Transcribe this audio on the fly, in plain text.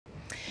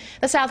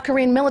The South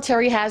Korean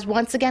military has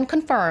once again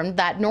confirmed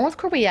that North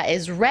Korea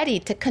is ready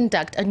to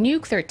conduct a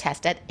nuclear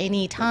test at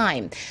any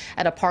time.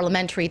 At a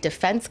parliamentary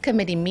defense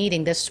committee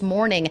meeting this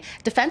morning,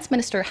 Defense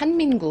Minister Han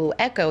Min-koo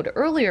echoed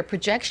earlier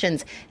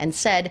projections and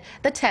said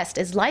the test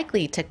is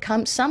likely to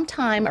come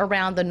sometime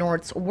around the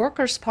North's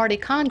Workers' Party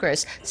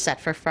Congress set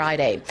for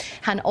Friday.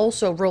 Han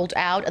also ruled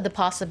out the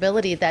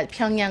possibility that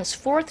Pyongyang's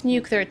fourth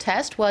nuclear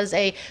test was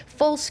a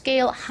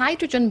full-scale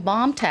hydrogen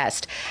bomb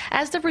test,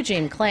 as the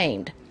regime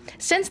claimed.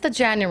 Since the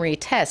January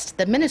test,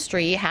 the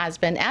ministry has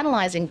been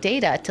analyzing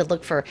data to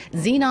look for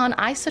xenon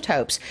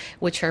isotopes,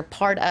 which are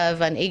part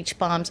of an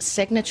H-bomb's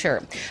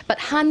signature. But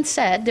Han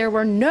said there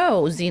were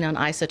no xenon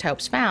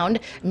isotopes found,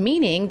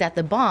 meaning that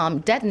the bomb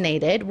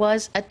detonated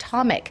was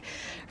atomic.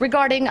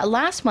 Regarding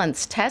last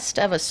month's test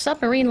of a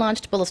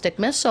submarine-launched ballistic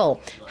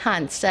missile,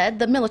 Han said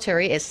the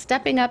military is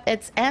stepping up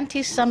its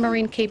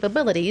anti-submarine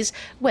capabilities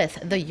with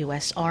the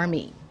U.S.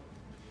 Army.